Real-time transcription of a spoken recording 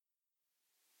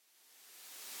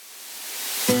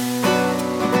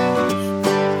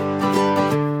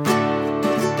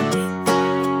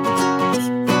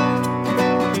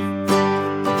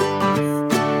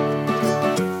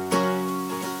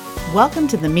Welcome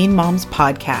to the Mean Moms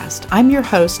Podcast. I'm your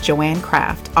host, Joanne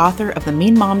Kraft, author of The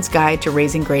Mean Mom's Guide to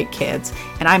Raising Great Kids,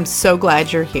 and I'm so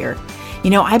glad you're here.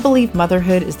 You know, I believe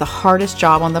motherhood is the hardest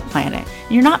job on the planet,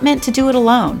 and you're not meant to do it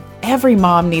alone. Every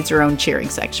mom needs her own cheering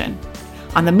section.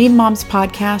 On the Mean Moms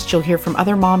Podcast, you'll hear from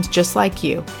other moms just like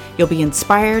you. You'll be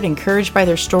inspired, encouraged by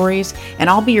their stories, and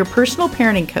I'll be your personal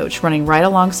parenting coach running right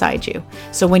alongside you.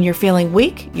 So when you're feeling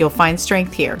weak, you'll find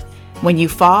strength here. When you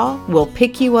fall, we'll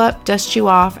pick you up, dust you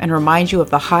off, and remind you of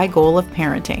the high goal of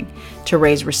parenting, to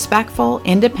raise respectful,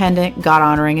 independent,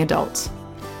 God-honoring adults.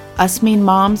 Us mean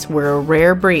moms, we're a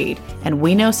rare breed, and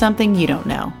we know something you don't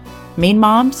know. Mean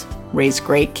moms raise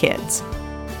great kids.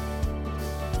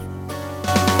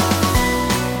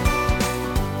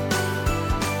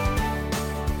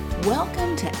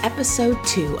 Welcome to Episode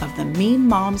 2 of the Mean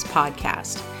Moms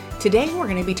Podcast. Today we're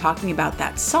going to be talking about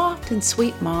that soft and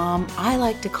sweet mom I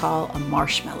like to call a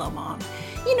marshmallow mom.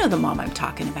 You know the mom I'm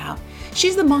talking about.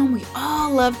 She's the mom we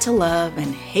all love to love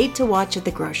and hate to watch at the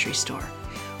grocery store.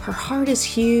 Her heart is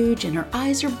huge and her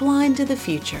eyes are blind to the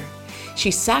future.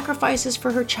 She sacrifices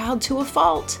for her child to a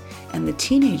fault, and the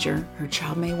teenager her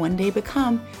child may one day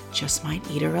become just might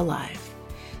eat her alive.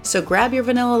 So grab your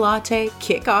vanilla latte,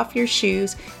 kick off your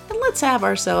shoes, and let's have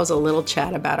ourselves a little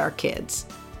chat about our kids.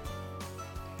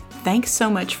 Thanks so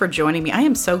much for joining me. I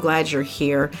am so glad you're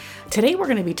here. Today we're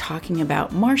going to be talking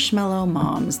about marshmallow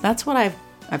moms. That's what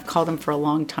I've called them for a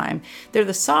long time. They're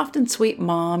the soft and sweet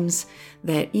moms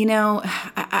that, you know,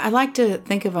 I like to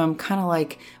think of them kind of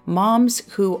like moms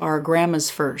who are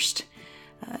grandmas first.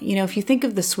 You know, if you think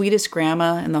of the sweetest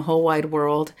grandma in the whole wide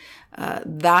world,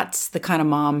 that's the kind of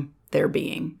mom they're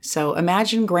being. So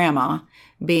imagine grandma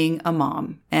being a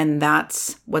mom, and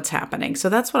that's what's happening. So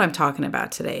that's what I'm talking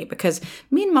about today, because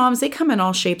mean moms, they come in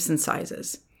all shapes and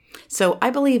sizes. So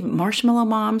I believe marshmallow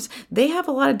moms, they have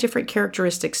a lot of different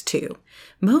characteristics too.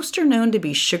 Most are known to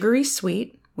be sugary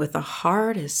sweet with a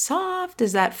heart as soft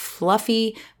as that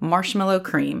fluffy marshmallow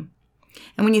cream.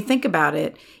 And when you think about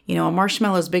it, you know, a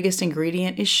marshmallow's biggest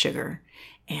ingredient is sugar,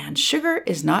 and sugar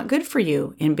is not good for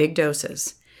you in big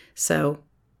doses. So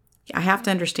I have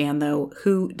to understand, though,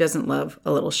 who doesn't love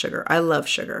a little sugar? I love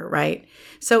sugar, right?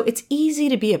 So it's easy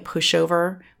to be a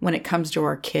pushover when it comes to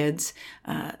our kids.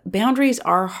 Boundaries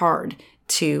are hard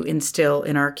to instill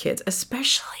in our kids,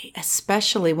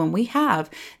 especially when we have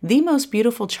the most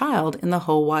beautiful child in the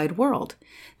whole wide world.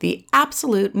 The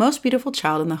absolute most beautiful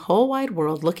child in the whole wide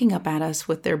world looking up at us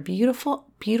with their beautiful,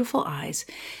 beautiful eyes,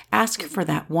 asking for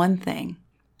that one thing.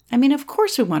 I mean, of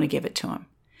course we want to give it to him,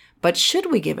 but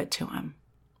should we give it to him?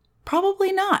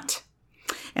 Probably not.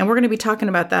 And we're going to be talking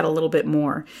about that a little bit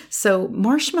more. So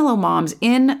marshmallow moms,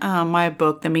 in my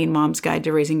book, The Mean Mom's Guide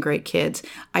to Raising Great Kids,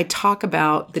 I talk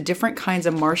about the different kinds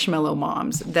of marshmallow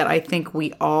moms that I think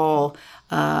we all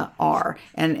are.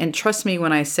 And trust me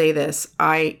when I say this,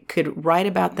 I could write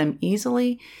about them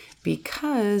easily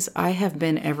because I have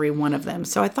been every one of them.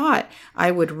 So I thought I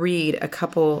would read a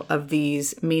couple of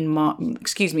these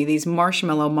these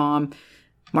marshmallow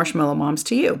moms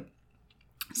to you.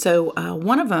 So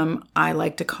one of them I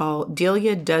like to call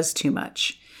Delia Does Too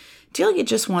Much. Delia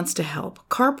just wants to help.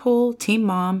 Carpool, team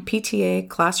mom, PTA,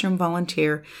 classroom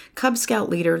volunteer, Cub Scout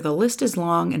leader, the list is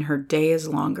long and her day is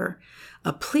longer.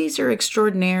 A pleaser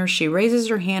extraordinaire, she raises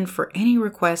her hand for any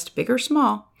request, big or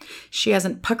small. She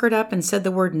hasn't puckered up and said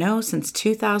the word no since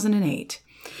 2008.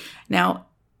 Now,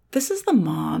 this is the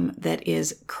mom that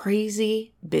is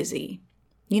crazy busy.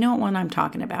 You know what one I'm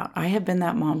talking about. I have been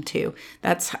that mom too.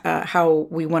 That's how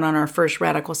we went on our first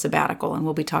radical sabbatical, and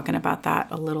we'll be talking about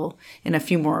that a little in a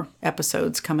few more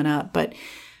episodes coming up. But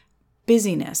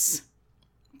busyness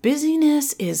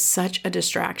is such a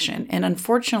distraction. And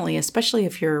unfortunately, especially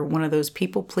if you're one of those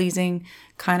people-pleasing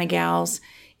kind of gals,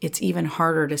 it's even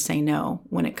harder to say no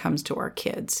when it comes to our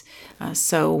kids.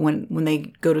 So when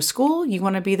they go to school, you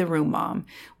want to be the room mom.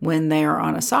 When they're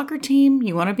on a soccer team,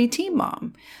 you want to be team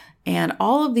mom. And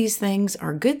all of these things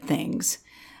are good things,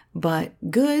 but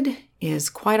good is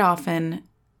quite often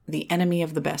the enemy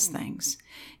of the best things.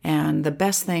 And the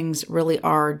best things really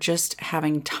are just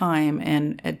having time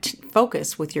and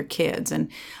focus with your kids.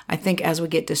 And I think as we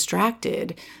get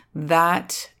distracted,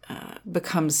 that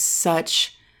becomes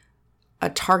such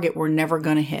a target we're never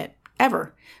going to hit,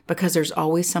 ever. Because there's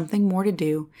always something more to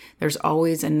do. There's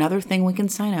always another thing we can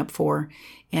sign up for.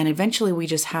 And eventually we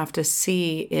just have to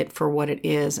see it for what it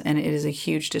is. And it is a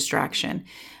huge distraction.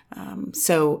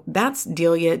 So that's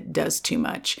Delia Does Too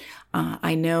Much.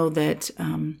 I know that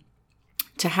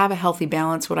to have a healthy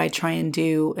balance, what I try and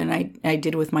do, and I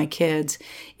did with my kids,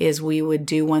 is we would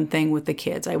do one thing with the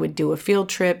kids. I would do a field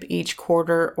trip each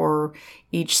quarter or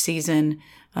each season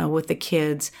with the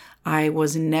kids. I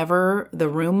was never the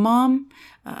room mom.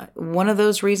 One of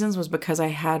those reasons was because I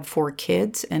had 4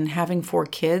 kids, and having 4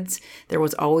 kids, there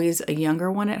was always a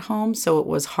younger one at home, so it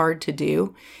was hard to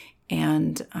do.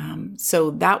 And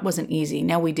so that wasn't easy.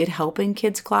 Now, we did help in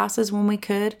kids' classes when we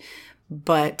could,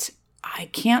 but I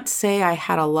can't say I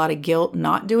had a lot of guilt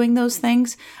not doing those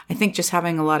things. I think just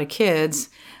having a lot of kids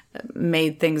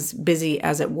made things busy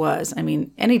as it was. I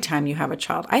mean, anytime you have a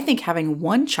child, I think having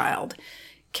one child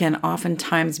can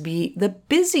oftentimes be the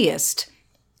busiest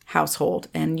household.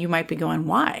 And you might be going,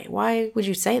 why? Why would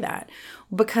you say that?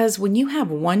 Because when you have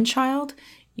one child,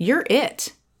 you're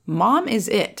it. Mom is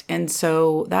it. And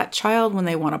so that child, when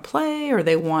they want to play or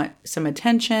they want some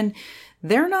attention,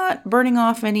 they're not burning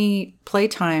off any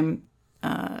playtime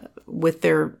with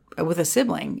a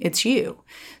sibling. It's you.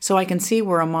 So I can see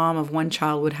where a mom of one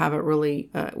child would have it really,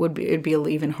 it'd be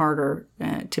even harder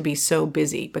to be so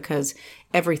busy because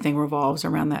everything revolves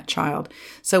around that child.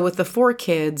 So with the 4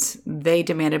 kids, they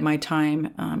demanded my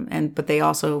time, but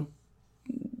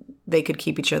they could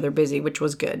keep each other busy, which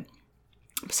was good.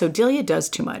 So Delia does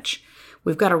too much.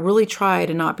 We've got to really try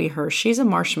to not be her. She's a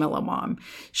marshmallow mom.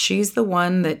 She's the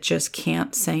one that just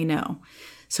can't say no.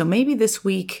 So maybe this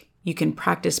week you can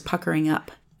practice puckering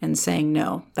up and saying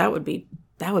no. That would be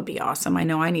awesome. I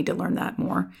know I need to learn that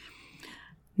more.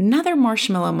 Another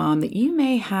marshmallow mom that you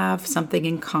may have something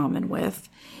in common with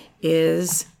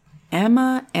is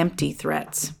Emma Empty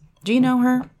Threats. Do you know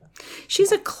her?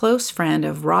 She's a close friend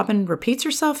of Robin Repeats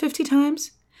Herself 50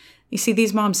 Times. You see,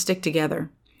 these moms stick together.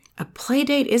 A play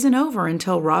date isn't over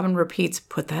until Robin repeats,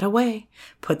 put that away,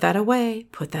 put that away,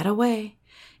 put that away.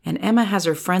 And Emma has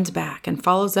her friends back and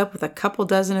follows up with a couple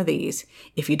dozen of these.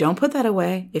 If you don't put that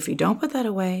away, if you don't put that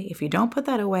away, if you don't put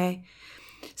that away.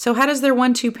 So how does their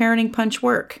 1-2 parenting punch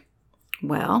work?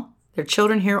 Well, their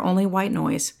children hear only white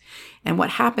noise. And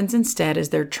what happens instead is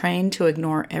they're trained to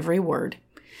ignore every word.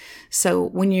 So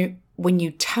when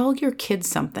you tell your kids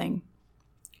something,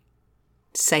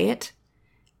 say it,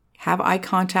 have eye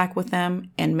contact with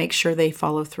them, and make sure they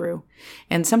follow through.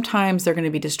 And sometimes they're going to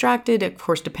be distracted, of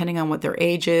course, depending on what their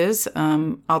age is.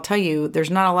 I'll tell you, there's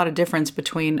not a lot of difference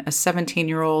between a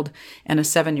 17-year-old and a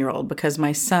 7-year-old, because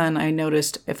my son, I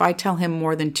noticed if I tell him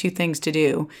more than 2 things to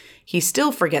do, he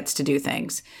still forgets to do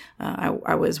things.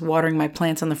 I was watering my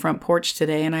plants on the front porch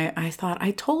today, and I thought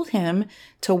I told him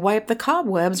to wipe the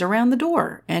cobwebs around the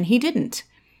door, and he didn't.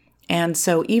 And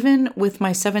so even with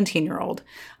my 17-year-old,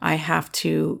 I have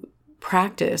to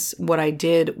practice what I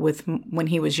did with when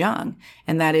he was young.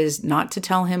 And that is not to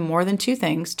tell him more than 2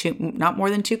 things, not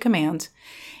more than 2 commands.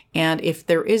 And if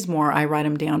there is more, I write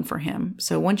them down for him.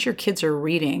 So once your kids are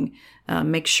reading,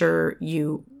 make sure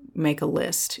you make a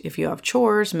list. If you have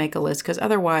chores, make a list, because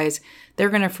otherwise they're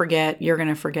going to forget, you're going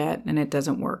to forget, and it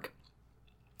doesn't work.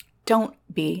 Don't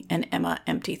be an Emma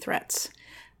Empty Threats.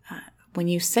 When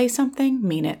you say something,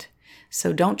 mean it.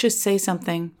 So don't just say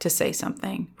something to say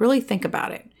something. Really think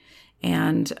about it.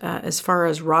 And as far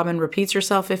as Robin Repeats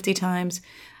Herself 50 times,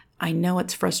 I know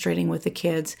it's frustrating with the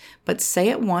kids, but say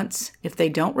it once. If they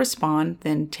don't respond,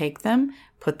 then take them,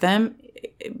 put them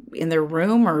in their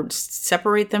room or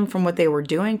separate them from what they were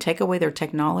doing, take away their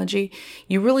technology.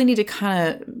 You really need to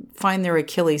kind of find their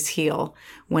Achilles heel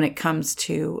when it comes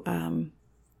to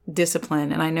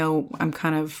discipline. And I know I'm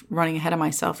kind of running ahead of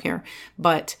myself here,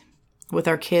 but with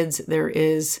our kids, there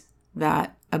is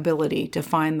that ability to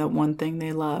find the one thing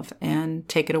they love and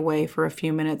take it away for a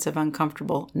few minutes of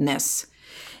uncomfortableness.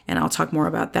 And I'll talk more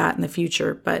about that in the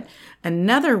future. But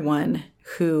another one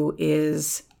who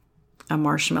is a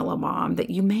marshmallow mom that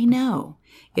you may know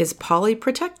is Polly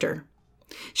Protector.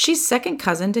 She's second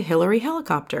cousin to Hillary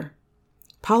Helicopter.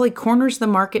 Polly corners the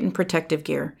market in protective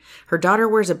gear. Her daughter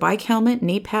wears a bike helmet,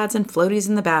 knee pads, and floaties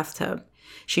in the bathtub.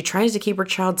 She tries to keep her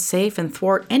child safe and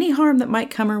thwart any harm that might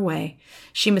come her way.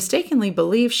 She mistakenly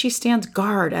believes she stands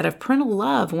guard out of parental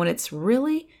love when it's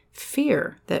really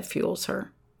fear that fuels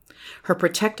her. Her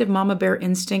protective mama bear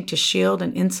instinct to shield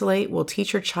and insulate will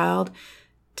teach her child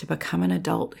to become an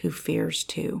adult who fears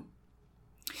too.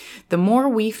 The more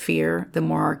we fear, the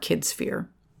more our kids fear.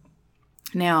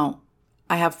 Now,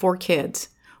 I have 4 kids.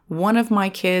 One of my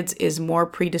kids is more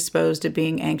predisposed to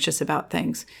being anxious about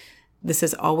things. This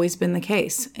has always been the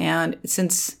case, and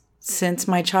since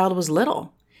my child was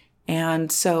little.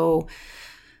 And so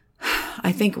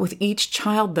I think with each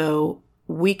child, though,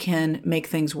 we can make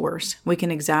things worse. We can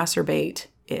exacerbate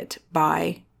it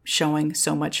by showing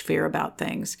so much fear about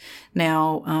things.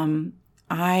 Now,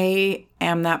 I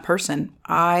am that person.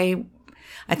 I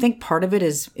think part of it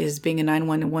is being a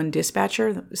 911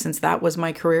 dispatcher, since that was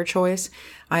my career choice.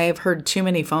 I have heard too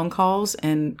many phone calls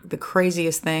and the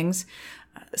craziest things.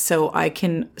 So I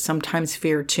can sometimes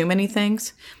fear too many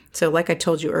things. So like I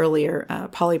told you earlier,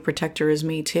 polyprotector is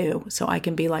me too. So I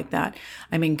can be like that.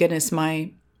 I mean, goodness,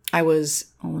 let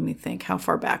me think, how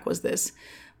far back was this?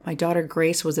 My daughter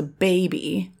Grace was a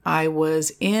baby. I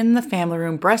was in the family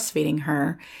room breastfeeding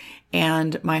her,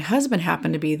 and my husband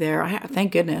happened to be there.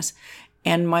 Thank goodness.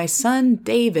 And my son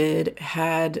David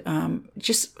had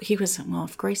he was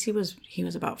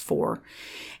about 4.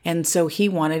 And so he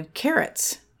wanted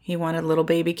carrots. He wanted little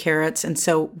baby carrots. And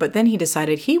so, but then he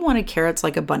decided he wanted carrots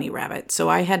like a bunny rabbit. So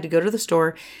I had to go to the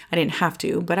store. I didn't have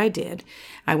to, but I did.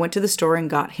 I went to the store and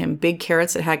got him big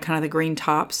carrots that had kind of the green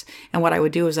tops. And what I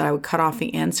would do is I would cut off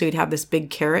the end so he'd have this big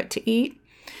carrot to eat.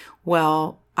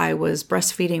 Well, I was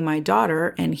breastfeeding my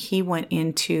daughter and he went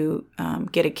in to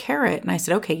get a carrot. And I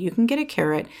said, okay, you can get a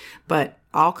carrot, but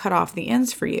I'll cut off the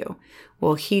ends for you.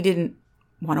 Well, he didn't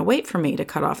want to wait for me to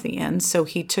cut off the ends. So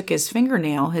he took his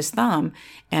fingernail, his thumb,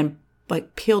 and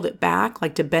like peeled it back,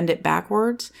 like to bend it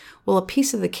backwards. Well, a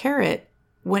piece of the carrot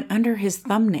went under his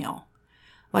thumbnail,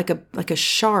 like a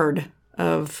shard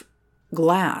of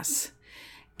glass.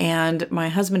 And my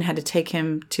husband had to take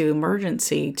him to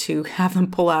emergency to have them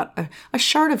pull out a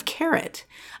shard of carrot.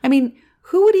 I mean,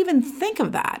 who would even think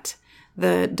of that?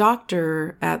 The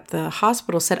doctor at the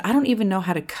hospital said, I don't even know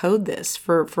how to code this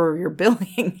for your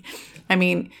billing. I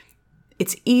mean,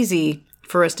 it's easy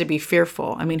for us to be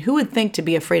fearful. I mean, who would think to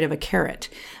be afraid of a carrot?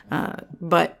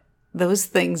 But those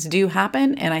things do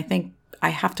happen. And I think I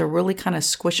have to really kind of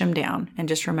squish them down and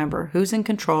just remember who's in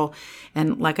control.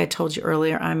 And like I told you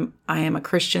earlier, I am a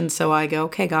Christian. So I go,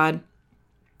 okay, God,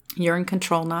 you're in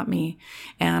control, not me.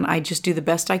 And I just do the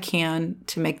best I can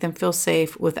to make them feel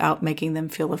safe without making them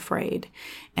feel afraid.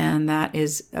 And that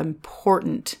is an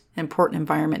important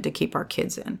environment to keep our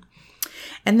kids in.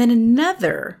 And then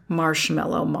another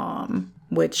Marshmallow Mom,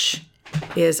 which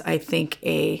is, I think,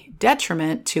 a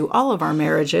detriment to all of our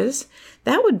marriages,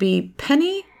 that would be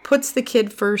Penny puts the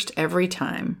kid first every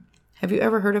time. Have you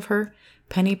ever heard of her?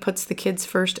 Penny puts the kids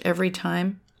first every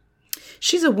time.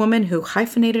 She's a woman who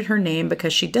hyphenated her name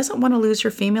because she doesn't want to lose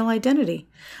her female identity.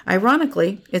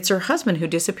 Ironically, it's her husband who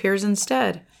disappears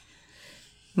instead.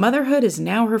 Motherhood is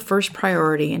now her first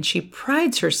priority, and she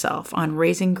prides herself on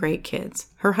raising great kids.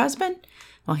 Her husband?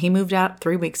 Well, he moved out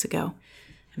 3 weeks ago,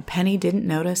 and Penny didn't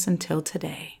notice until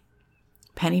today.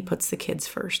 Penny puts the kids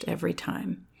first every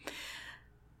time.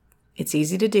 It's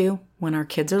easy to do when our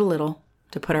kids are little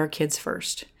to put our kids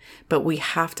first, but we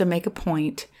have to make a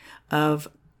point of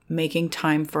making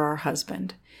time for our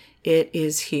husband. It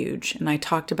is huge. And I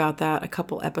talked about that a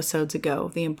couple episodes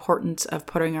ago, the importance of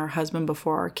putting our husband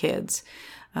before our kids.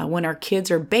 When our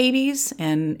kids are babies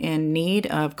and in need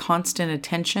of constant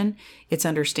attention, it's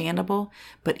understandable.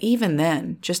 But even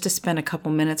then, just to spend a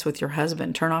couple minutes with your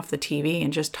husband, turn off the TV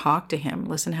and just talk to him.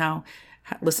 Listen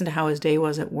to how his day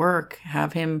was at work.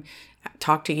 Have him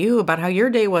talk to you about how your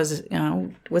day was,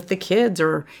 with the kids,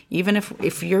 or even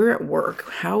if you're at work,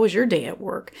 how was your day at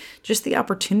work? Just the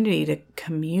opportunity to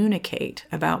communicate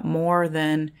about more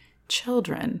than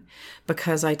children,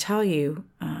 because I tell you,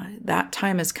 that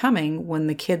time is coming when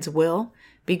the kids will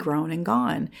be grown and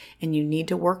gone, and you need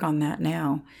to work on that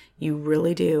now. You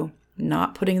really do.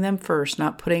 Not putting them first,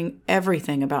 not putting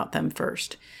everything about them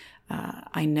first.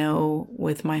 I know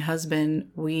with my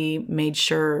husband, we made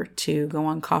sure to go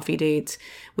on coffee dates.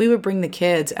 We would bring the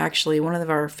kids. Actually, one of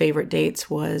our favorite dates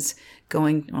was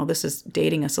this is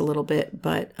dating us a little bit,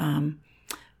 but it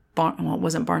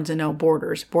wasn't Barnes & Noble,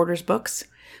 Borders books.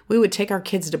 We would take our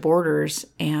kids to Borders,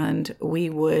 and we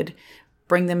would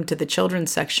bring them to the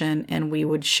children's section, and we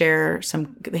would share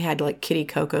they had like kitty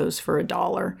cocos for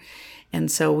 $1. And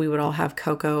so we would all have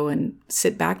cocoa and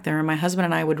sit back there. And my husband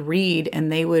and I would read, and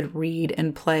they would read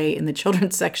and play in the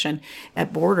children's section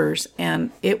at Borders.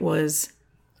 And it was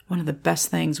one of the best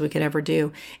things we could ever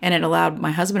do. And it allowed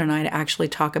my husband and I to actually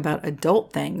talk about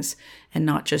adult things and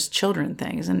not just children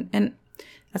things. And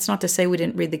that's not to say we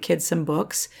didn't read the kids some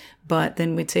books, but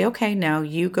then we'd say, okay, now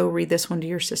you go read this one to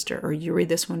your sister, or you read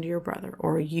this one to your brother,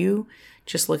 or you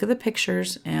just look at the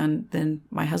pictures, and then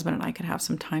my husband and I could have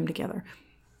some time together.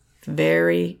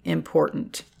 Very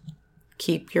important.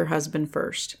 Keep your husband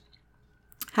first.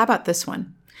 How about this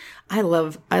one? I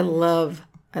love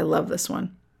this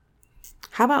one.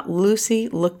 How about Lucy,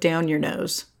 look down your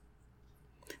nose?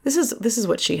 This is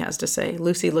what she has to say.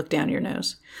 Lucy, look down your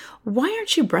nose. Why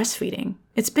aren't you breastfeeding?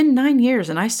 It's been 9 years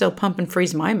and I still pump and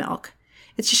freeze my milk.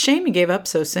 It's a shame you gave up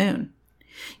so soon.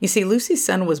 You see, Lucy's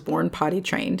son was born potty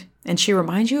trained, and she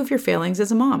reminds you of your failings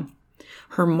as a mom.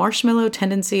 Her marshmallow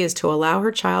tendency is to allow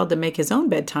her child to make his own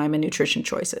bedtime and nutrition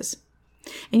choices.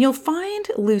 And you'll find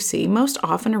Lucy most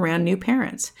often around new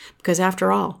parents because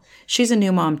after all, she's a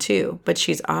new mom too, but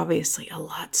she's obviously a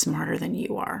lot smarter than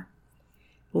you are.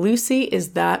 Lucy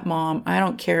is that mom. I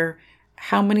don't care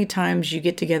how many times you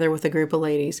get together with a group of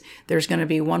ladies, there's going to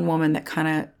be one woman that kind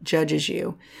of judges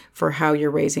you for how you're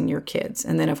raising your kids.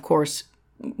 And then, of course,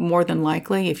 more than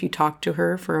likely, if you talk to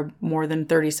her for more than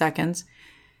 30 seconds,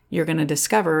 you're going to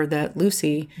discover that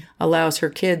Lucy allows her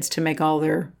kids to make all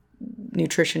their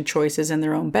nutrition choices in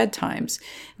their own bedtimes.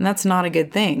 And that's not a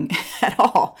good thing at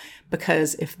all,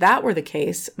 because if that were the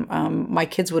case, my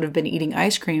kids would have been eating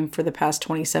ice cream for the past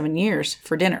 27 years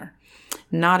for dinner.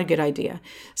 Not a good idea.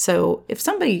 So if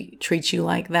somebody treats you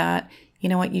like that, you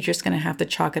know what? You're just going to have to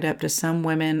chalk it up to some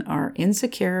women are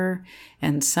insecure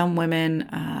and some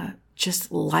women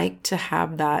just like to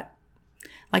have that,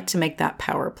 like to make that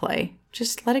power play.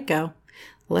 Just let it go.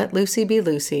 Let Lucy be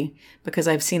Lucy, because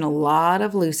I've seen a lot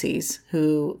of Lucys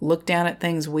who look down at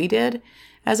things we did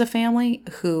as a family,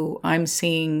 who I'm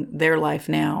seeing their life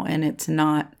now, and it's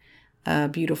not a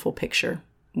beautiful picture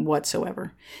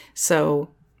whatsoever. So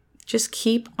just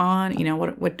keep on,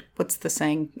 what's the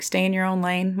saying? Stay in your own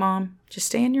lane, Mom. Just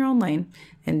stay in your own lane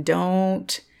and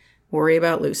don't worry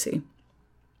about Lucy.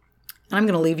 And I'm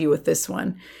going to leave you with this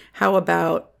one. How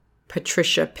about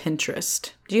Patricia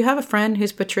Pinterest? Do you have a friend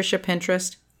who's Patricia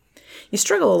Pinterest? You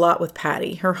struggle a lot with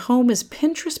Patty. Her home is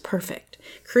Pinterest perfect,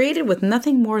 created with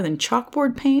nothing more than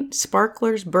chalkboard paint,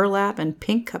 sparklers, burlap, and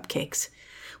pink cupcakes.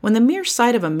 When the mere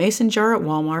sight of a mason jar at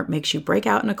Walmart makes you break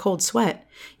out in a cold sweat,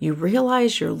 you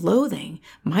realize your loathing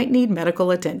might need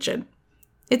medical attention.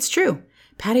 It's true.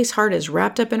 Patty's heart is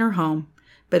wrapped up in her home,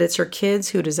 but it's her kids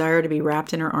who desire to be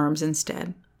wrapped in her arms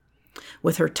instead.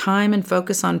 With her time and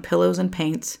focus on pillows and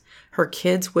paints, her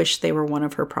kids wish they were one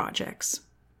of her projects.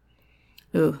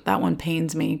 Ooh, that one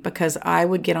pains me because I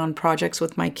would get on projects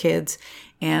with my kids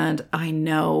and I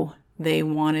know they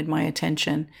wanted my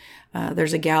attention.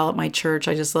 There's a gal at my church.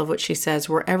 I just love what she says.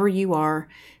 Wherever you are,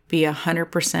 be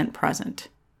 100% present.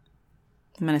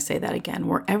 I'm going to say that again.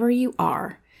 Wherever you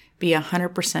are, be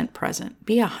 100% present.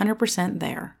 Be 100%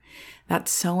 there.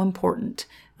 That's so important.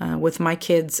 With my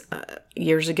kids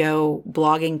years ago,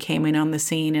 blogging came in on the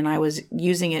scene and I was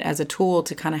using it as a tool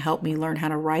to kind of help me learn how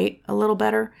to write a little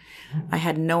better. I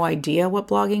had no idea what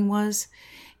blogging was.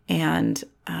 And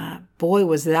boy,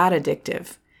 was that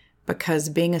addictive, because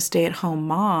being a stay-at-home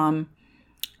mom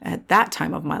at that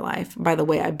time of my life, by the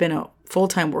way, I've been a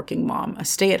full-time working mom, a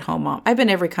stay-at-home mom. I've been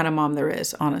every kind of mom there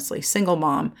is, honestly. Single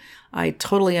mom. I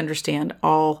totally understand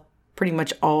pretty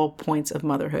much all points of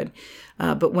motherhood.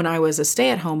 But when I was a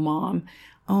stay-at-home mom,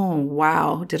 oh,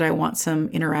 wow, did I want some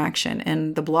interaction.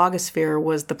 And the blogosphere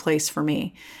was the place for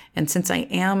me. And since I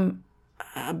am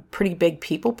a pretty big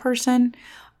people person,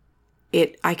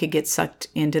 I could get sucked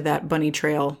into that bunny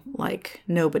trail like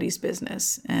nobody's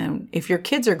business. And if your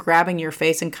kids are grabbing your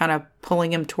face and kind of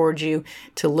pulling them towards you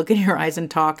to look in your eyes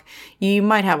and talk, you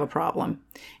might have a problem.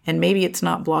 And maybe it's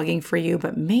not blogging for you,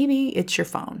 but maybe it's your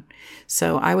phone.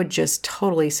 So I would just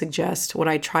totally suggest what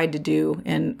I tried to do,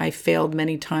 and I failed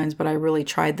many times, but I really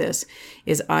tried this,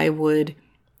 is I would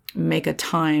make a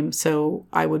time. So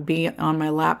I would be on my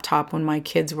laptop when my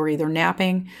kids were either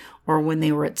napping or when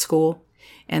they were at school.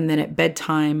 And then at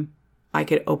bedtime, I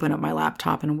could open up my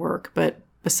laptop and work. But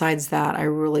besides that, I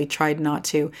really tried not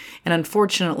to. And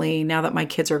unfortunately, now that my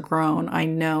kids are grown, I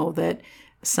know that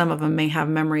some of them may have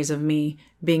memories of me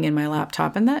being in my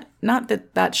laptop. And that, not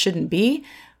that that shouldn't be,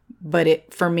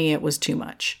 but for me, it was too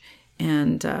much.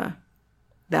 And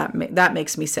that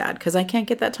makes me sad because I can't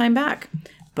get that time back.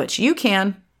 But you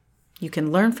can. You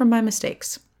can learn from my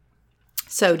mistakes.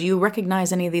 So do you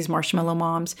recognize any of these Marshmallow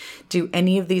Moms? Do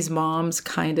any of these moms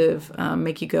kind of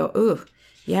make you go, ooh,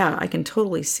 yeah, I can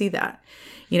totally see that.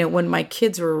 You know, when my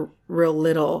kids were real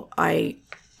little, I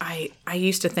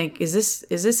used to think, is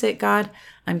this it, God?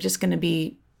 I'm just going to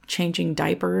be changing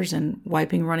diapers and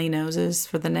wiping runny noses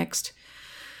for the next,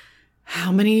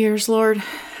 how many years, Lord?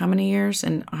 How many years?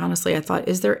 And honestly, I thought,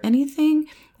 is there anything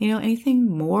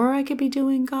more I could be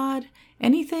doing, God?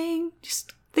 Anything?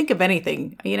 Just think of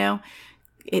anything,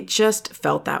 It just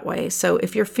felt that way. So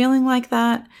if you're feeling like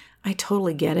that, I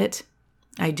totally get it.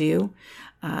 I do.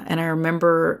 And I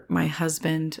remember my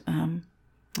husband,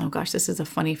 oh gosh, this is a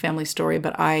funny family story,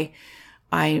 but I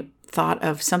thought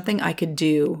of something I could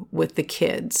do with the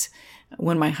kids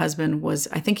when my husband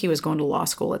I think he was going to law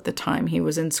school at the time. He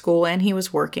was in school and he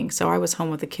was working. So I was home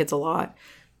with the kids a lot.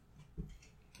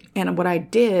 And what I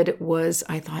did was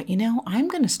I thought, I'm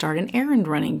going to start an errand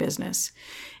running business.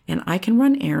 And I can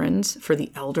run errands for the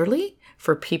elderly,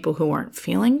 for people who aren't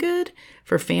feeling good,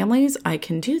 for families. I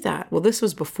can do that. Well, this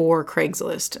was before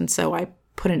Craigslist. And so I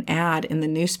put an ad in the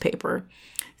newspaper,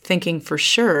 thinking for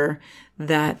sure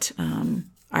that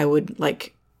I would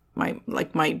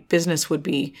my business would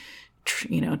be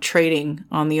trading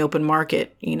on the open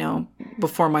market,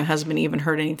 before my husband even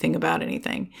heard anything about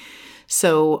anything.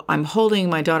 So I'm holding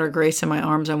my daughter Grace in my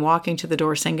arms. I'm walking to the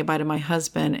door saying goodbye to my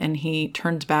husband, and he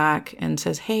turns back and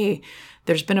says, "Hey,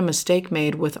 there's been a mistake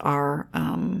made with our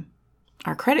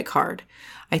credit card.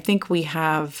 I think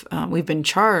we've been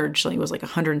charged," it was like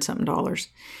 $100 and something,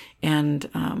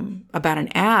 and about an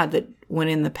ad that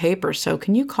went in the paper. So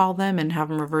can you call them and have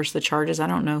them reverse the charges? I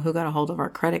don't know who got a hold of our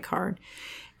credit card.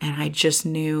 And I just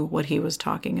knew what he was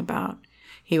talking about.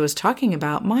 He was talking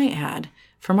about my ad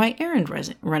for my errand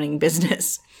running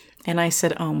business. And I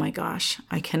said, oh my gosh,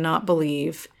 I cannot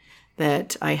believe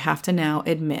that I have to now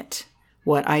admit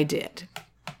what I did.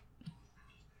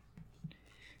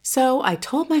 So I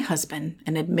told my husband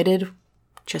and admitted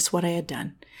just what I had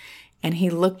done. And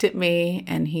he looked at me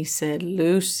and he said,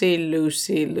 "Lucy,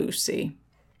 Lucy, Lucy."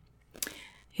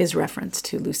 His reference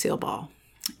to Lucille Ball.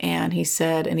 And he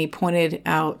said, and he pointed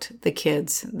out the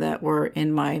kids that were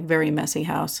in my very messy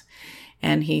house.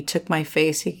 And he took my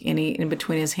face in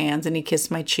between his hands and he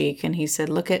kissed my cheek. And he said,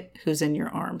 "Look at who's in your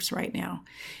arms right now."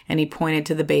 And he pointed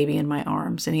to the baby in my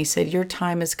arms. And he said, "Your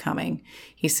time is coming."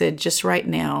 He said, "Just right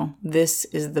now, this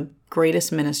is the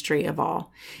greatest ministry of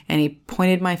all." And he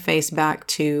pointed my face back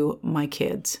to my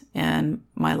kids and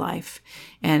my life.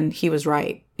 And he was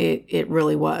right. It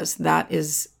really was.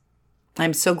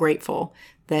 I'm so grateful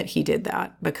that he did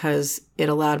that, because it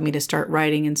allowed me to start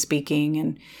writing and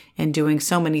speaking and doing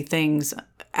so many things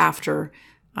after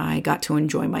I got to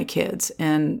enjoy my kids.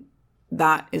 And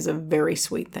that is a very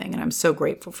sweet thing. And I'm so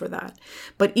grateful for that.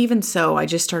 But even so, I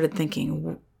just started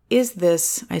thinking,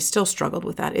 I still struggled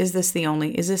with that. Is this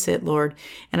it, Lord?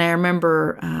 And I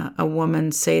remember a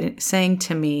woman saying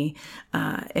to me,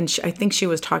 I think she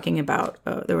was talking about,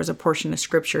 there was a portion of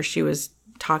scripture she was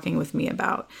talking with me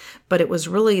about, but it was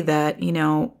really that,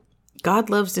 God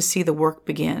loves to see the work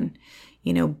begin.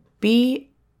 Be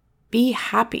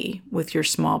happy with your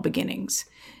small beginnings.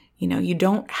 You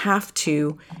don't have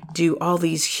to do all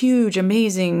these huge,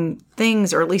 amazing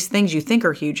things, or at least things you think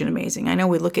are huge and amazing. I know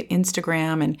we look at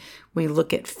Instagram and we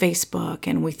look at Facebook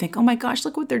and we think, oh my gosh,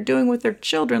 look what they're doing with their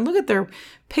children. Look at their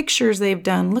pictures they've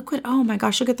done. Oh my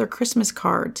gosh, look at their Christmas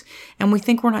cards. And we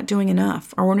think we're not doing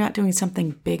enough, or we're not doing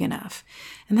something big enough.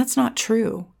 And that's not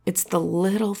true. It's the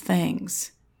little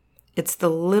things. It's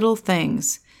the little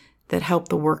things that help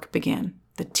the work begin.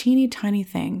 The teeny tiny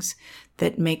things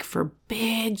that make for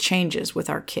big changes with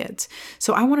our kids.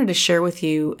 So I wanted to share with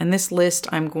you, and this list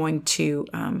I'm going to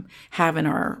have in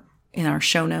our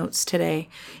show notes today,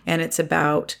 and it's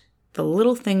about the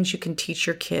little things you can teach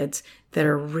your kids that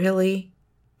are really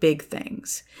big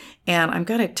things. And I'm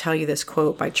going to tell you this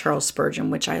quote by Charles Spurgeon,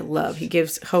 which I love. He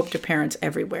gives hope to parents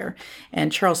everywhere.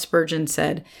 And Charles Spurgeon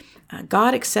said,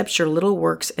 "God accepts your little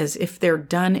works as if they're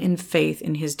done in faith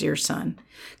in his dear Son.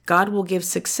 God will give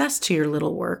success to your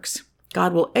little works.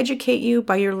 God will educate you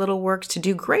by your little works to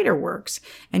do greater works,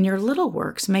 and your little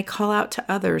works may call out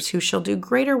to others who shall do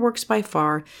greater works by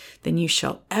far than you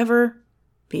shall ever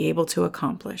be able to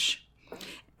accomplish."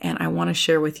 And I want to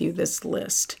share with you this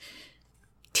list.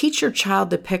 Teach your child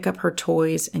to pick up her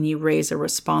toys, and you raise a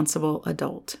responsible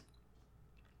adult.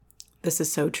 This is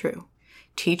so true.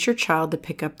 Teach your child to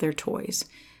pick up their toys.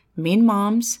 Mean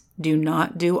moms do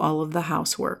not do all of the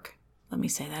housework. Let me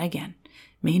say that again.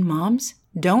 Mean moms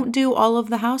don't do all of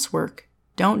the housework.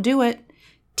 Don't do it.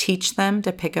 Teach them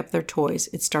to pick up their toys.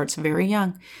 It starts very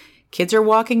young. Kids are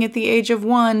walking at the age of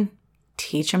 1.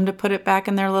 Teach them to put it back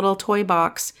in their little toy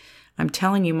box. I'm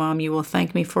telling you, Mom, you will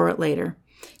thank me for it later.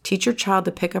 Teach your child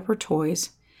to pick up her toys,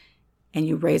 and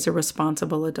you raise a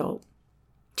responsible adult.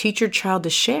 Teach your child to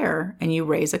share, and you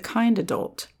raise a kind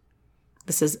adult.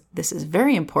 This is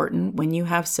very important when you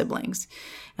have siblings.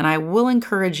 And I will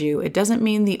encourage you, it doesn't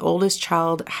mean the oldest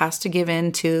child has to give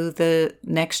in to the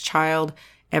next child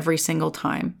every single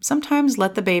time. Sometimes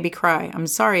let the baby cry. I'm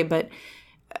sorry, but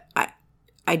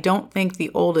I don't think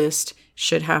the oldest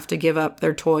should have to give up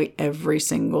their toy every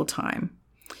single time.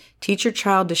 Teach your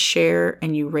child to share,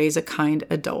 and you raise a kind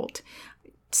adult.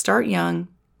 Start young.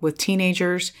 With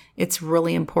teenagers, it's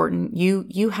really important.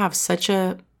 You have such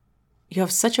a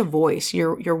voice.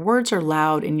 Your words are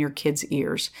loud in your kids'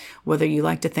 ears, whether you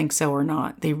like to think so or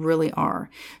not. They really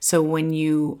are. So when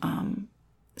you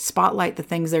spotlight the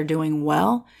things they're doing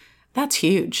well, that's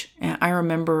huge. And I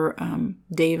remember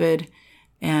David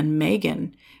and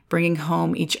Megan bringing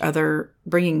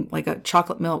like a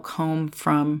chocolate milk home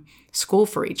from school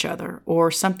for each other,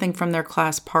 or something from their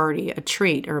class party, a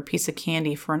treat or a piece of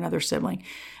candy for another sibling.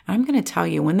 And I'm going to tell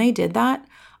you, when they did that,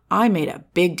 I made a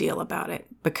big deal about it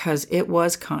because it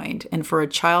was kind. And for a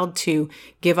child to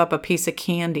give up a piece of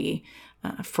candy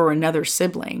for another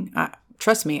sibling,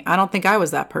 trust me, I don't think I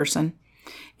was that person.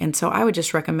 And so I would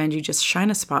just recommend you just shine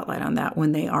a spotlight on that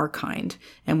when they are kind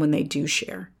and when they do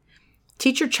share.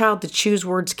 Teach your child to choose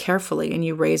words carefully, and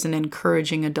you raise an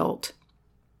encouraging adult.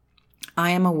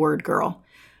 I am a word girl.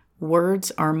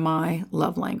 Words are my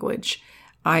love language.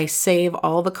 I save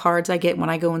all the cards I get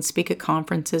when I go and speak at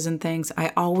conferences and things.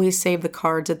 I always save the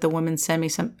cards that the women send me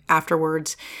some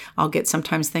afterwards. I'll get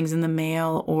sometimes things in the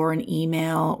mail or an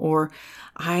email,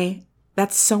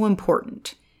 that's so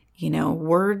important.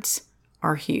 Words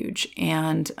are huge,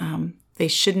 and they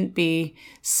shouldn't be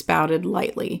spouted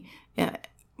lightly.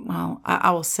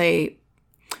 I will say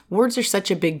words are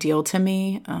such a big deal to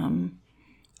me.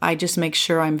 I just make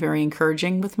sure I'm very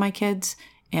encouraging with my kids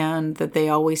and that they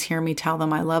always hear me tell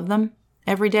them I love them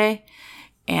every day.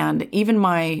 And even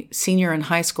my senior in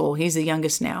high school, he's the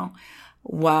youngest now,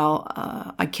 while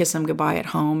I kiss him goodbye at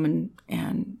home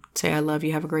and say I love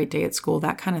you, have a great day at school,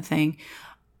 that kind of thing,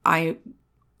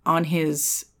 on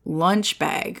his lunch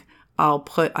bag, I'll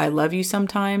put I love you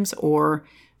sometimes, or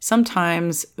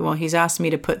sometimes, he's asked me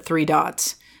to put 3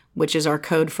 dots, which is our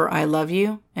code for I love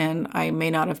you, and I may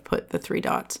not have put the 3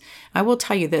 dots. I will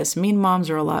tell you this, mean moms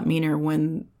are a lot meaner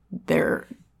when they're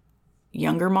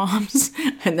younger moms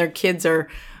and their kids are,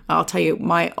 I'll tell you,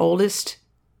 my oldest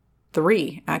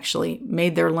 3 actually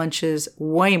made their lunches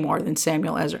way more than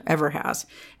Samuel ever has,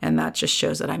 and that just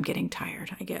shows that I'm getting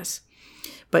tired, I guess.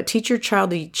 But teach your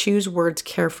child to choose words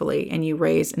carefully, and you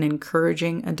raise an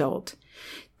encouraging adult.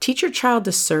 Teach your child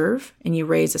to serve, and you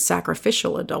raise a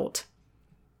sacrificial adult.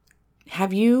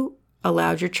 Have you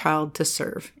allowed your child to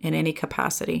serve in any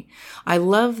capacity? I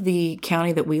love the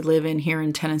county that we live in here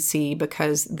in Tennessee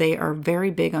because they are very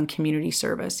big on community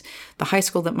service. The high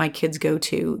school that my kids go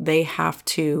to, they have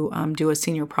to do a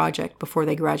senior project before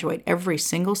they graduate. Every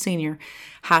single senior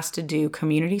has to do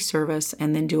community service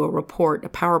and then do a report, a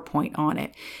PowerPoint on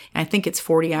it. And I think it's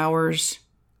 40 hours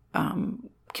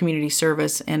community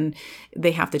service, and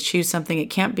they have to choose something. It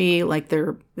can't be like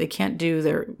they can't do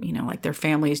their, like their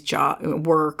family's job,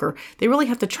 work, or they really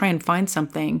have to try and find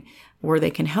something where they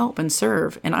can help and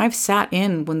serve. And I've sat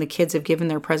in when the kids have given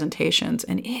their presentations,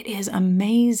 and it is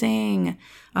amazing,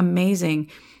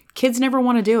 amazing. Kids never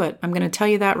want to do it. I'm going to tell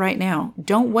you that right now.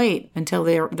 Don't wait until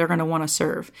they're going to want to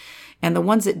serve. And the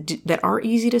ones that are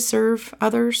easy to serve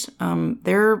others,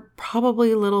 they're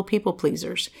probably little people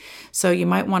pleasers. So you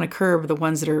might want to curb the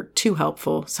ones that are too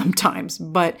helpful sometimes.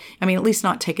 But at least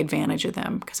not take advantage of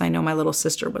them, because I know my little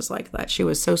sister was like that. She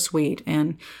was so sweet.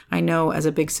 And I know as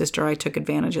a big sister, I took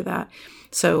advantage of that.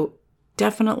 So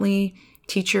definitely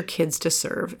teach your kids to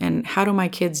serve. And how do my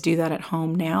kids do that at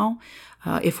home now?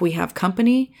 If we have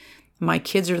company, my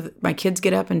kids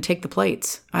get up and take the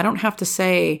plates. I don't have to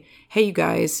say, hey, you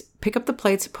guys, pick up the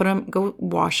plates, go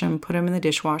wash them, put them in the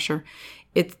dishwasher.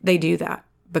 They do that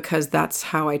because that's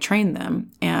how I train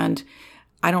them. And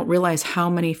I don't realize how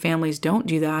many families don't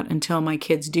do that until my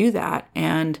kids do that.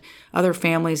 And other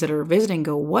families that are visiting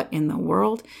go, what in the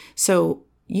world? So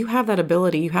you have that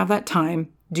ability, you have that time,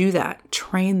 do that,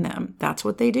 train them. That's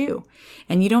what they do.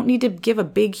 And you don't need to give a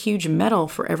big, huge medal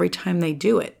for every time they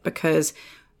do it, because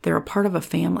they're a part of a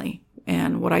family.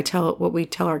 And what we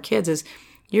tell our kids is,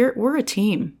 we're a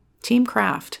team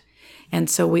craft. And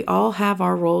so we all have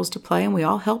our roles to play, and we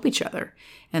all help each other.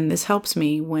 And this helps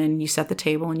me when you set the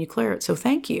table and you clear it. So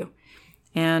thank you.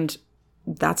 And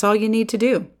that's all you need to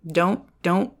do.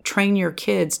 Don't train your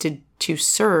kids to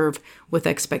serve with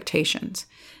expectations.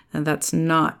 And that's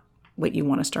not what you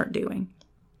want to start doing.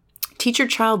 Teach your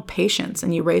child patience,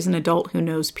 and you raise an adult who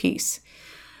knows peace.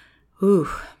 Ooh,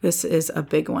 this is a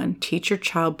big one. Teach your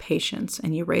child patience,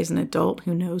 and you raise an adult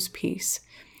who knows peace.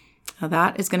 Now,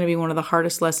 that is going to be one of the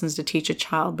hardest lessons to teach a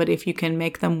child, but if you can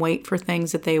make them wait for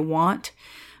things that they want,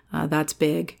 that's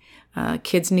big.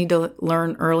 Kids need to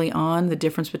learn early on the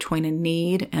difference between a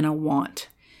need and a want.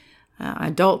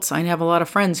 Adults, I have a lot of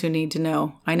friends who need to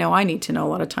know. I know I need to know a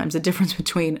lot of times the difference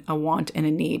between a want and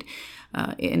a need.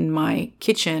 In my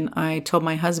kitchen, I told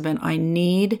my husband I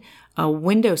need a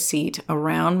window seat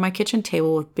around my kitchen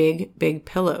table with big, big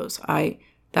pillows.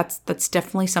 That's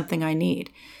definitely something I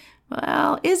need.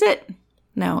 Well, is it?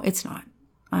 No, it's not.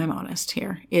 I'm honest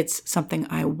here. It's something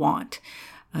I want.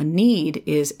 A need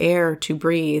is air to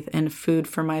breathe and food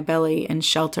for my belly and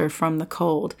shelter from the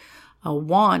cold. A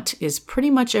want is pretty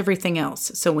much everything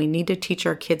else. So we need to teach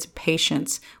our kids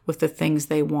patience with the things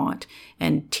they want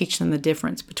and teach them the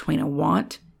difference between a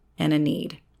want and a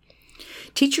need.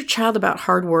 Teach your child about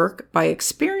hard work by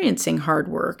experiencing hard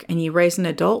work, and you raise an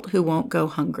adult who won't go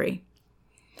hungry.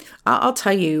 I'll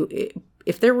tell you,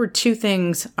 if there were two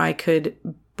things I could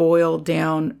boil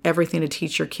down everything to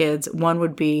teach your kids, one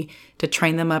would be to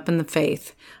train them up in the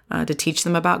faith, to teach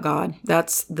them about God.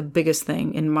 That's the biggest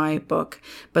thing in my book.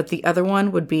 But the other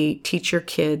one would be teach your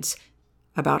kids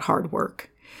about hard work.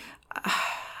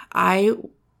 If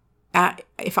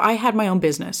I had my own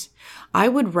business, I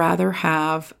would rather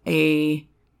have a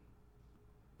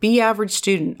B average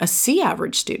student, a C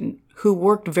average student who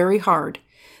worked very hard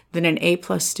than an A+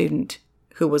 student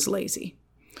who was lazy.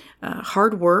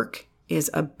 Hard work is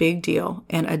a big deal,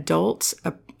 and adults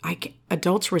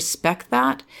respect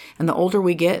that. And the older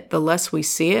we get, the less we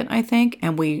see it, I think,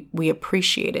 and we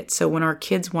appreciate it. So when our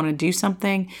kids want to do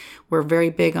something, we're very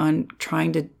big on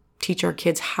trying to teach our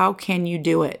kids, how can you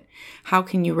do it? How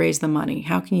can you raise the money?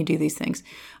 How can you do these things?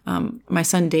 My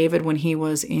son David, when he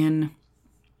was in,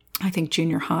 I think,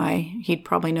 junior high, he'd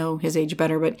probably know his age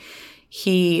better, but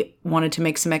he wanted to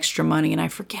make some extra money, and I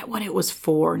forget what it was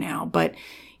for now, but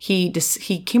he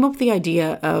came up with the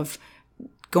idea of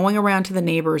going around to the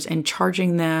neighbors and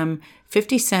charging them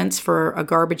 50 cents for a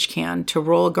garbage can to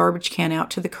roll a garbage can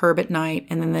out to the curb at night,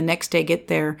 and then the next day get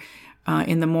there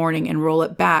in the morning and roll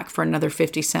it back for another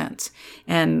 50 cents.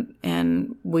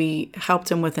 And we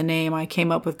helped him with a name. I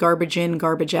came up with Garbage In,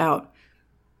 Garbage Out.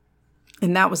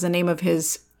 And that was the name of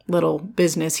his little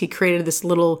business. He created this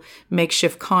little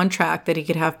makeshift contract that he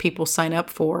could have people sign up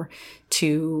for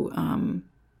to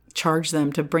charge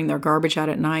them to bring their garbage out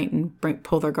at night and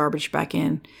pull their garbage back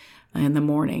in the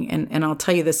morning. And I'll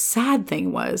tell you, the sad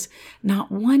thing was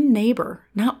not one neighbor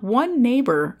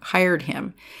hired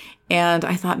him. And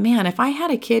I thought, man, if I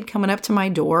had a kid coming up to my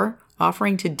door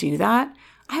offering to do that,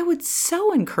 I would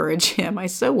so encourage him. I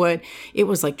so would. It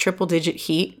was like triple digit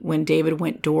heat when David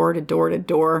went door to door to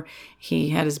door.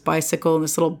 He had his bicycle and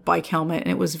this little bike helmet,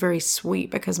 and it was very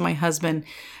sweet because my husband,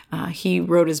 he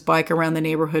rode his bike around the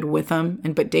neighborhood with him,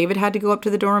 but David had to go up to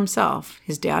the door himself.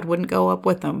 His dad wouldn't go up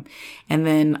with him. And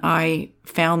then I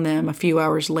found them a few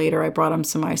hours later. I brought him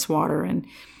some ice water, and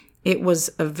it was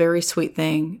a very sweet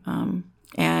thing.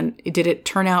 And did it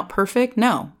turn out perfect?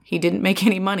 No, he didn't make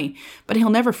any money, but he'll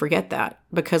never forget that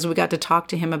because we got to talk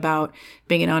to him about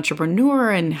being an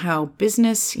entrepreneur and how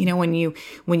business, when you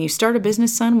start a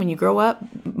business, son, when you grow up,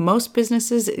 most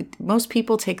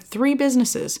people take 3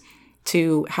 businesses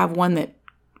to have one that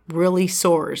really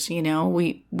soars.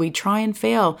 We try and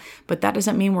fail, but that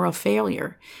doesn't mean we're a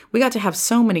failure. We got to have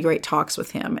so many great talks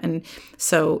with him. And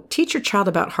so teach your child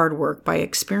about hard work by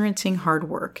experiencing hard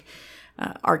work.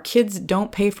 Our kids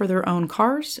don't pay for their own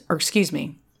cars,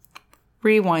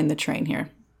 rewind the train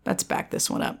here. Let's back this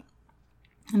one up.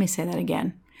 Let me say that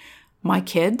again. My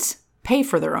kids pay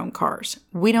for their own cars.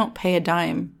 We don't pay a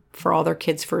dime for all their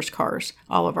kids' first cars,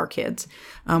 all of our kids.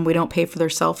 We don't pay for their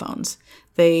cell phones.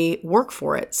 They work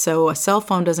for it. So a cell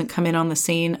phone doesn't come in on the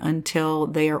scene until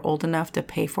they are old enough to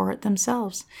pay for it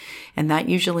themselves. And that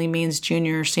usually means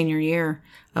junior or senior year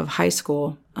of high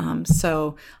school.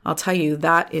 So I'll tell you,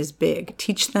 that is big.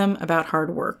 Teach them about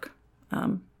hard work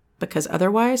because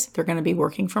otherwise they're going to be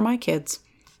working for my kids.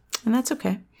 And that's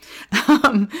okay.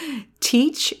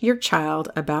 Teach your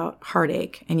child about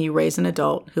heartache, and you raise an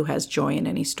adult who has joy in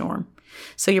any storm.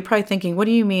 So you're probably thinking, what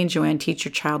do you mean, Joanne, teach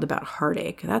your child about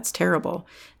heartache? That's terrible.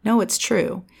 No, it's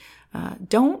true.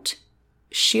 Don't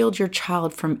shield your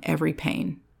child from every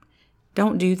pain.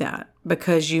 Don't do that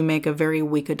because you make a very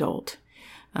weak adult.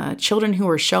 Children who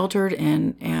are sheltered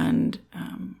and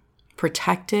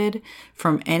protected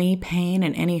from any pain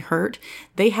and any hurt,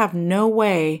 they have no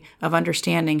way of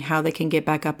understanding how they can get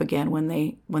back up again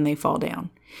when they fall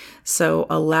down. So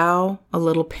allow a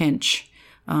little pinch.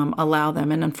 Allow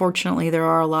them. And unfortunately, there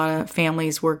are a lot of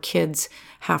families where kids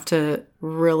have to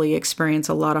really experience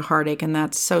a lot of heartache, and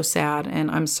that's so sad. And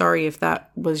I'm sorry if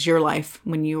that was your life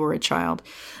when you were a child,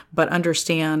 but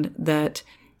understand that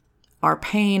our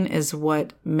pain is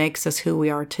what makes us who we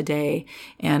are today.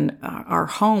 And our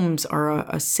homes are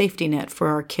a safety net for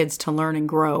our kids to learn and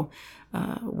grow,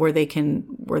 where they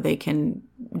can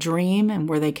dream and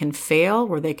where they can fail,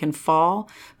 where they can fall,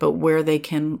 but where they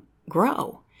can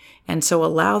grow. And so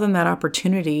allow them that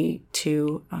opportunity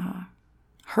to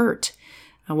hurt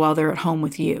while they're at home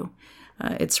with you.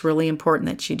 It's really important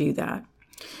that you do that.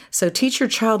 So teach your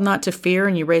child not to fear,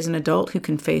 and you raise an adult who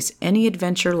can face any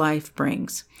adventure life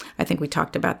brings. I think we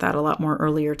talked about that a lot more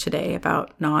earlier today,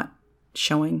 about not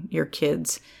showing your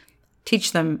kids.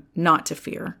 Teach them not to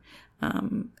fear.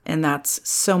 And that's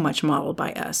so much modeled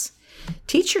by us.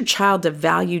 Teach your child to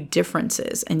value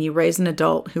differences, and you raise an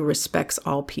adult who respects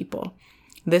all people.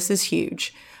 This is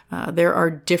huge. There are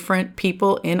different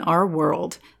people in our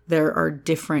world. There are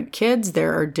different kids.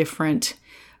 There are different,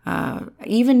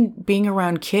 even being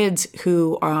around kids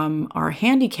who are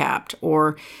handicapped,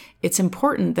 or it's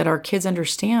important that our kids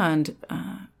understand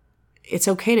it's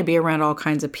okay to be around all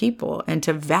kinds of people and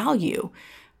to value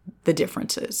the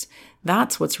differences.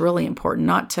 That's what's really important,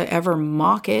 not to ever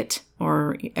mock it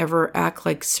or ever act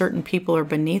like certain people are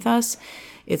beneath us.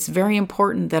 It's very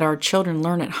important that our children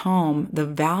learn at home the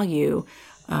value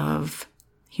of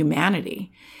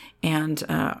humanity. And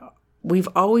we've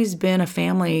always been a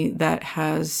family that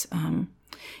has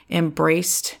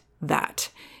embraced that.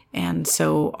 And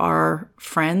so our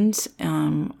friends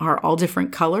are all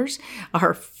different colors.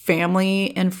 Our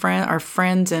family and our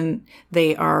friends, and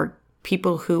they are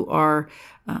people who are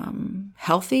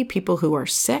healthy, people who are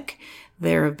sick.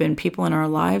 There have been people in our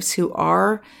lives who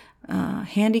are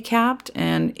handicapped,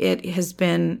 and it has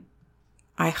been,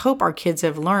 I hope our kids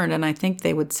have learned, and I think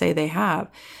they would say they have,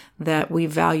 that we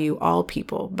value all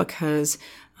people because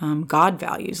God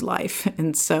values life,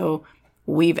 and so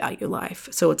we value life.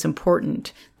 So it's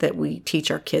important that we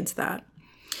teach our kids that.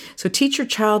 So teach your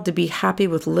child to be happy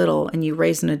with little, and you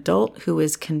raise an adult who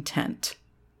is content.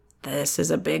 This is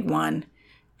a big one.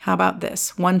 How about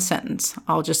this? One sentence.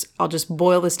 I'll just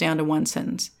boil this down to one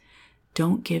sentence.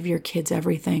 Don't give your kids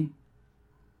everything.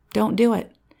 Don't do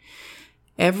it.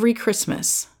 Every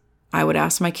Christmas, I would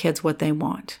ask my kids what they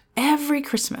want. Every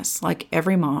Christmas, like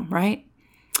every mom, right?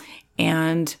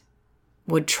 And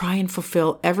would try and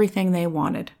fulfill everything they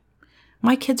wanted.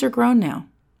 My kids are grown now.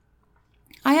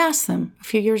 I asked them a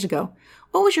few years ago,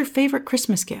 what was your favorite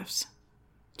Christmas gifts?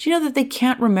 Do you know that they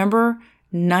can't remember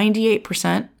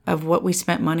 98% of what we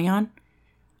spent money on?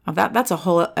 That's a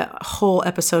whole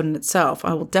episode in itself.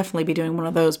 I will definitely be doing one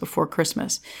of those before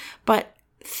Christmas. But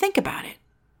think about it.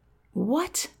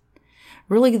 What?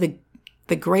 Really,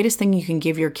 the greatest thing you can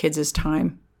give your kids is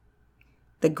time.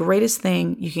 The greatest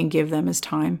thing you can give them is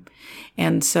time.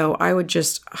 And so I would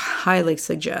just highly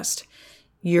suggest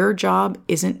your job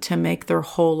isn't to make their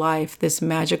whole life this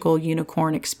magical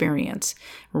unicorn experience.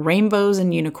 Rainbows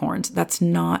and unicorns, that's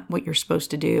not what you're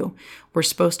supposed to do. We're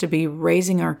supposed to be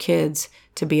raising our kids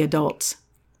to be adults.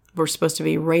 We're supposed to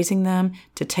be raising them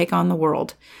to take on the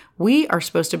world. We are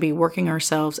supposed to be working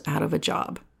ourselves out of a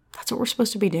job. That's what we're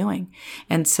supposed to be doing.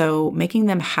 And so making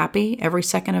them happy every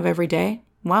second of every day,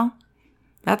 well,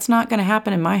 that's not going to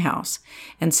happen in my house.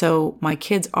 And so my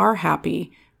kids are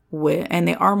happy and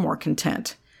they are more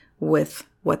content with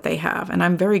what they have. And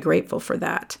I'm very grateful for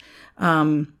that.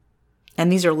 And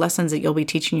these are lessons that you'll be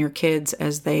teaching your kids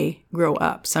as they grow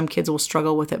up. Some kids will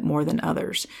struggle with it more than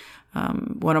others.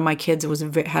 One of my kids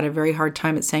had a very hard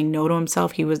time at saying no to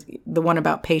himself. He was the one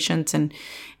about patience and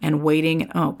waiting.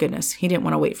 Oh, goodness. He didn't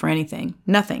want to wait for anything.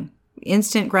 Nothing.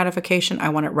 Instant gratification. I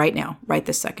want it right now, right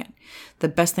this second. The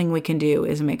best thing we can do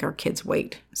is make our kids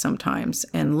wait sometimes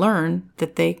and learn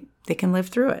that they can live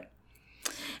through it.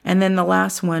 And then the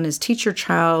last one is teach your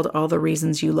child all the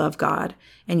reasons you love God,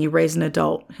 and you raise an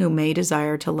adult who may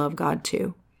desire to love God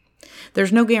too.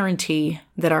 There's no guarantee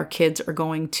that our kids are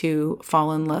going to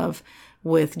fall in love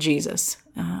with Jesus.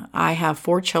 I have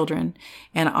 4 children,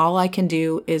 and all I can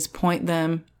do is point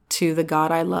them to the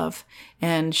God I love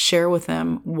and share with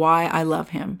them why I love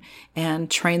him and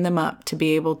train them up to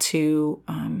be able to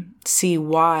see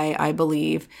why I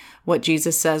believe what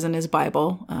Jesus says in his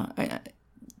Bible.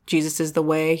 Jesus is the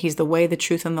way. He's the way, the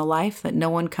truth, and the life, that no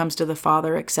one comes to the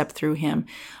Father except through him.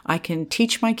 I can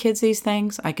teach my kids these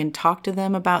things. I can talk to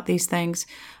them about these things.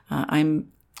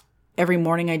 Every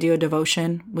morning I do a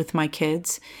devotion with my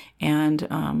kids,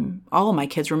 and all of my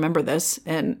kids remember this.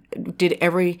 And did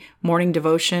every morning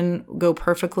devotion go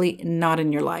perfectly? Not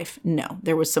in your life. No,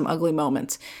 there was some ugly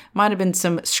moments. Might have been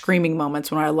some screaming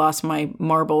moments when I lost my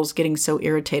marbles, getting so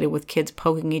irritated with kids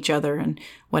poking each other and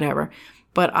whatever.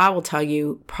 But I will tell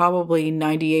you, probably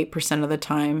 98% of the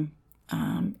time,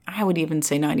 I would even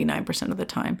say 99% of the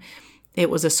time, it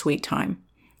was a sweet time.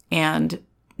 And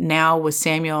now with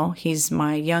Samuel, he's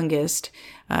my youngest.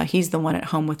 He's the one at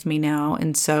home with me now.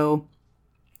 And so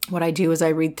what I do is I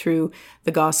read through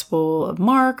the Gospel of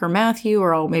Mark or Matthew,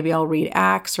 or maybe I'll read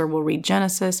Acts, or we'll read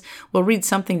Genesis. We'll read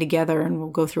something together and we'll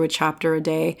go through a chapter a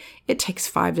day. It takes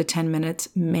 5 to 10 minutes,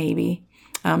 maybe.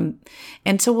 And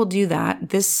so we'll do that.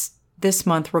 This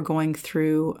month we're going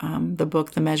through the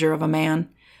book, The Measure of a Man,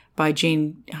 by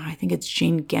Gene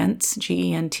Gentz, Gentz,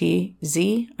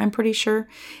 I'm pretty sure.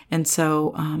 And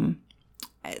so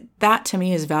that to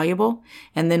me is valuable.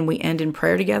 And then we end in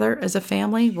prayer together as a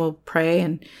family. We'll pray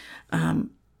and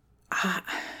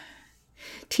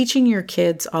teaching your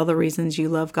kids all the reasons you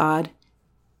love God.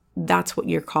 That's what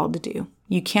you're called to do.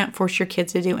 You can't force your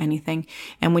kids to do anything.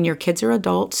 And when your kids are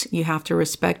adults, you have to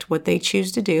respect what they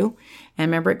choose to do. And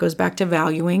remember, it goes back to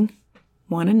valuing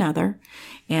one another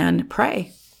and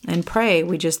pray. And pray.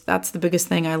 That's the biggest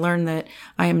thing. I learned that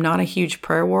I am not a huge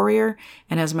prayer warrior.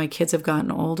 And as my kids have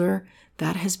gotten older,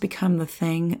 that has become the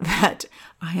thing that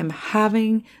I am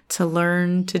having to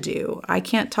learn to do. I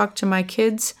can't talk to my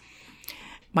kids,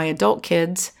 my adult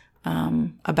kids,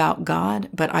 about God,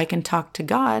 but I can talk to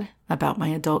God about my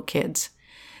adult kids.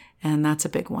 And that's a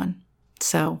big one.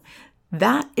 So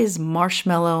that is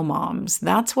Marshmallow Moms.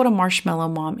 That's what a Marshmallow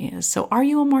Mom is. So are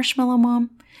you a Marshmallow Mom?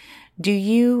 Do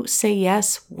you say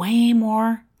yes way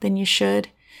more than you should?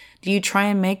 Do you try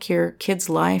and make your kids'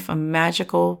 life a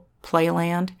magical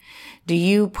playland? Do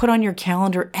you put on your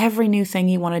calendar every new thing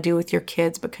you want to do with your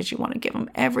kids because you want to give them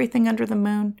everything under the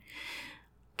moon?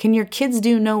 Can your kids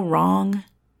do no wrong?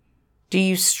 Do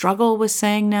you struggle with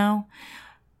saying no?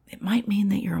 It might mean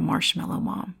that you're a Marshmallow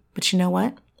Mom. But you know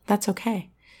what? That's okay.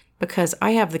 Because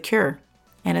I have the cure.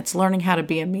 And it's learning how to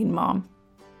be a mean mom.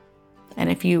 And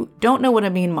if you don't know what a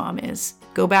mean mom is,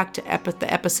 go back to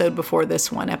the episode before this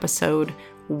one, episode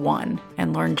 1,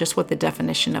 and learn just what the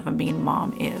definition of a mean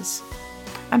mom is.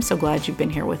 I'm so glad you've been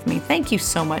here with me. Thank you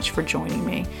so much for joining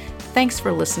me. Thanks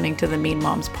for listening to the Mean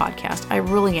Moms podcast. I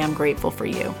really am grateful for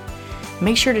you.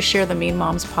 Make sure to share the Mean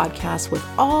Moms podcast with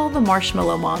all the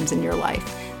Marshmallow Moms in your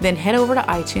life. Then head over to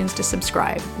iTunes to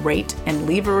subscribe, rate, and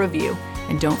leave a review.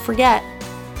 And don't forget,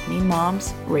 Mean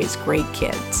Moms raise great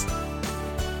kids.